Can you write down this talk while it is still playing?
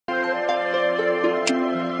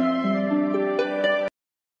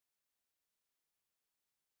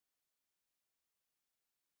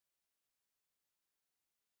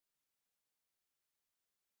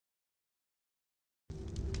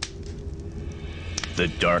The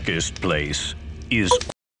darkest place is...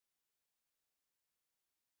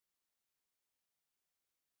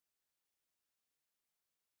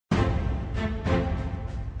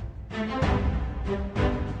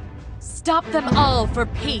 Stop them all for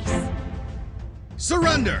peace!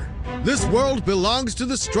 Surrender! This world belongs to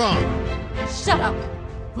the strong! Shut up!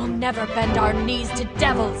 We'll never bend our knees to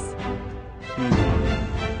devils!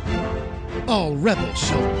 All rebels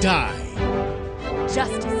shall die!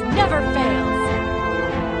 Justice never fails!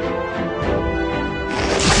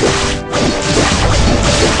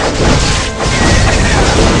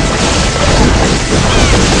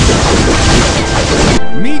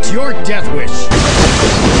 Meet your death wish!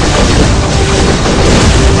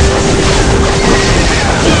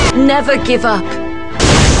 Never give up!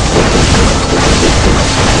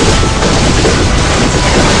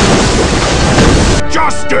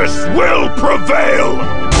 Justice will prevail!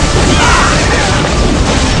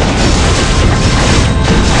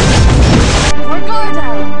 For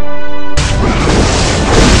Gardel!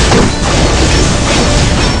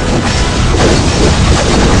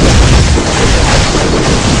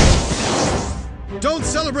 Don't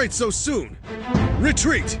celebrate so soon!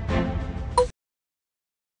 Retreat!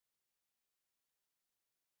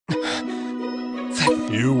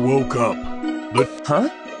 You woke up. Huh?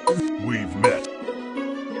 We've met. It's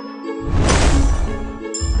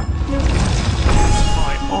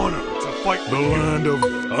my honor to fight the land of...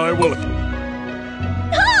 I will...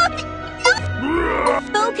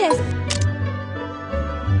 Focus!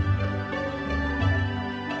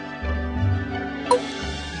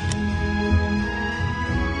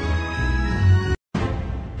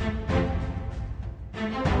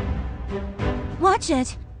 Watch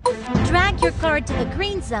it. Drag your card to the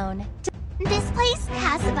green zone. This place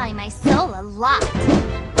pacify my soul a lot.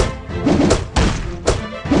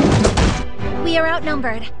 We are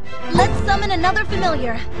outnumbered. Let's summon another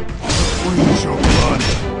familiar. Freeze your blood.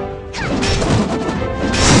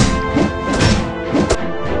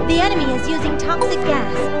 The enemy is using toxic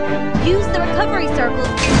gas. Use the recovery circles.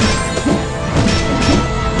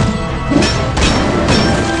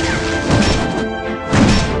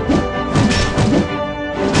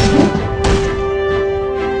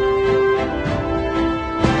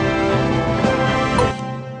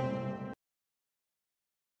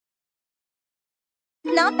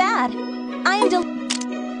 Not bad. I am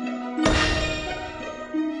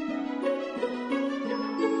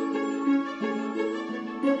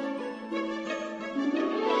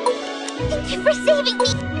Thank you for saving me!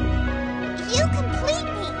 You complete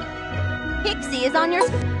me! Pixie is on your...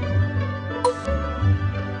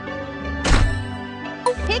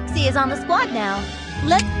 Pixie is on the squad now.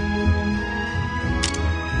 Let's...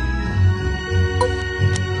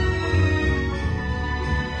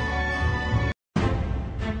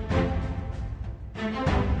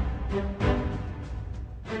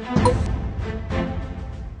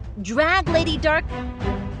 Drag Lady Dark...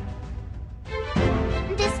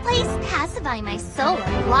 This place pacify my soul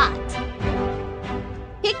a lot.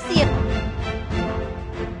 Pixie...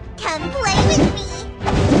 Come play with me!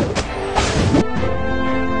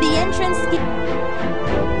 The entrance...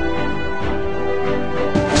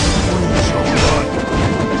 Freeze your blood.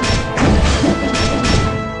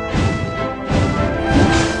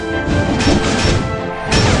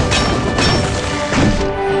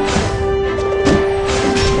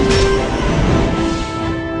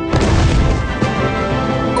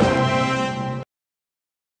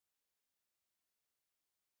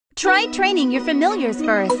 Try training your familiars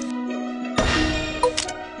first.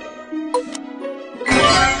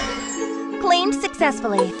 Claimed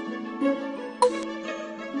successfully.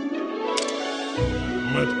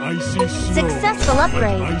 Let icy snow. Successful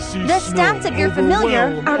upgrade. Let icy The snow stats of your familiar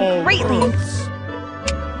overwhelm are all greatly Earths.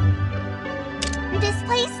 This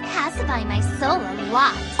place pacify my soul a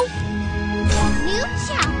lot. New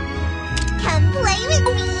chap! Come play with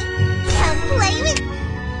me! Come play with me!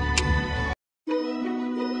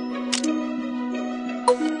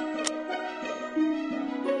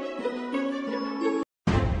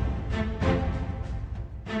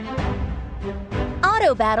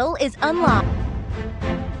 Auto battle is unlocked.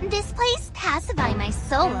 This place pacify my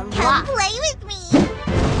soul a lot. Come play with me!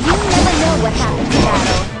 You never know what happens in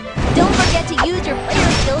battle. Don't forget to use your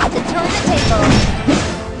player skills to turn the table.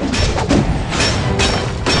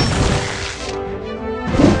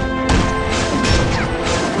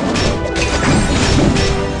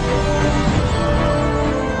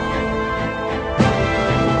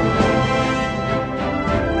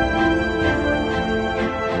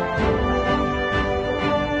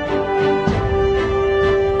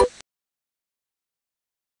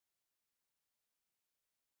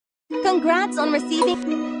 Congrats on receiving...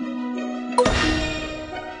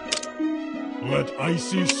 Let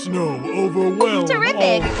icy snow overwhelm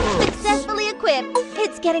Terrific! all Earth. Successfully equipped.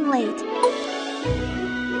 It's getting late.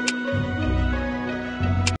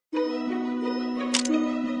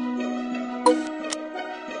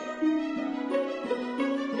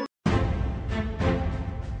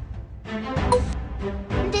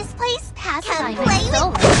 This place passes Come by play my with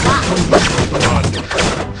soul.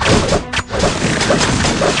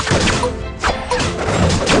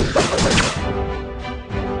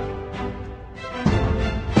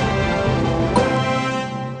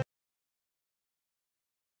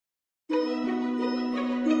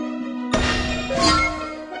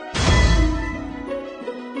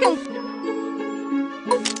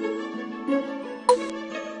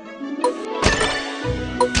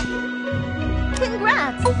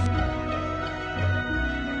 Congrats!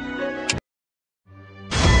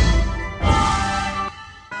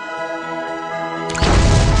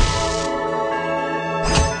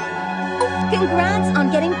 Congrats on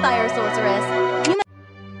getting Fire Sorceress. You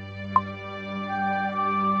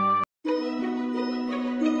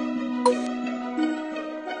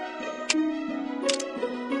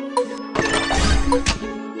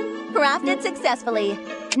crafted successfully.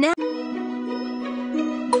 Now,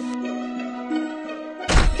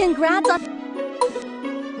 congrats on...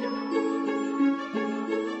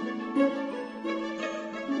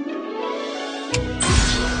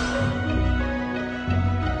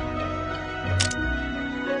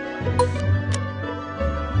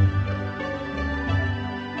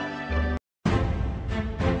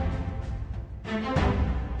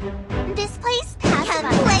 This place passes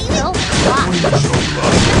by my soul.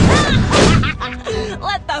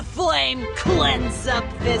 Let the flame cleanse up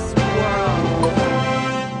this world.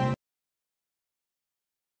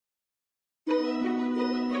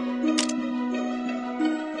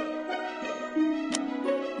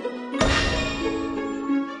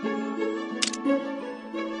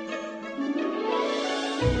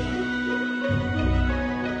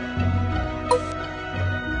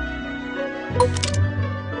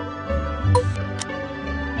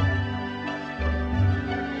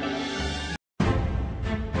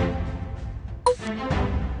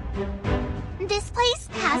 This place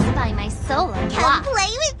passes by my soul a lot. Come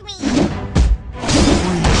play with me.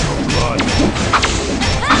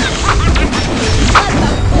 Let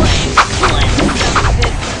the flame cleanse up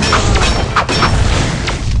this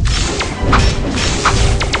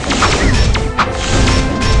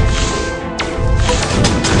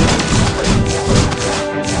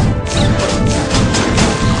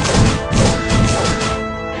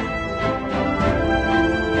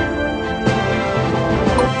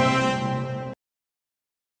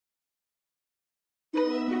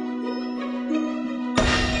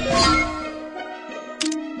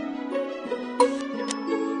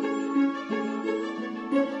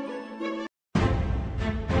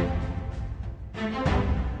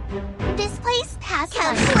This place passes by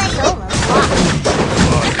my soul a lot.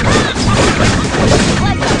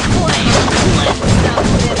 Let the flame cleanse up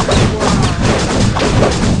this world.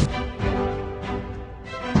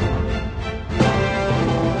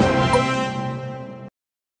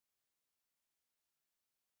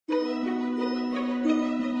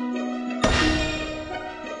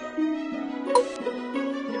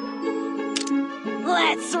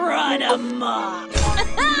 Let's run amok.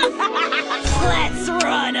 Let's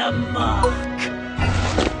run amok.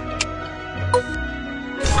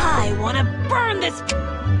 I want to burn this.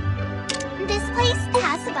 This place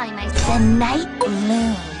passes by my soul. The night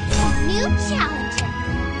bloom. New challenger.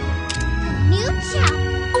 New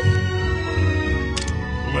challenge.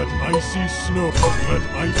 Let icy snow.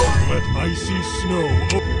 Let icy snow.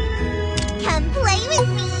 Come play with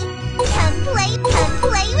me. Come play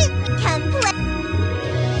with me. Come play.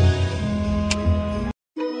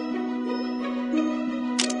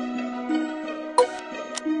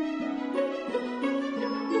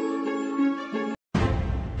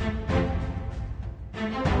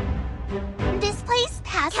 This place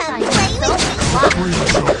passes by my soul.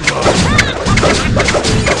 Cleanse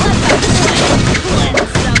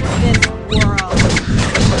up this world.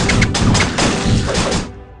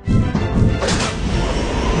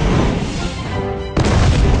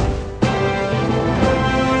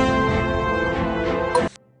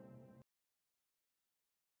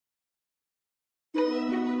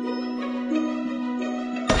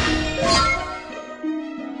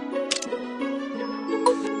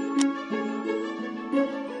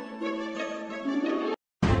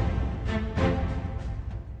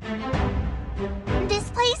 This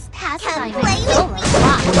place passes by Come my play soul with a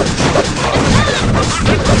lot.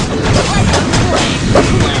 Like a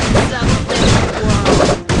flame, cleanse of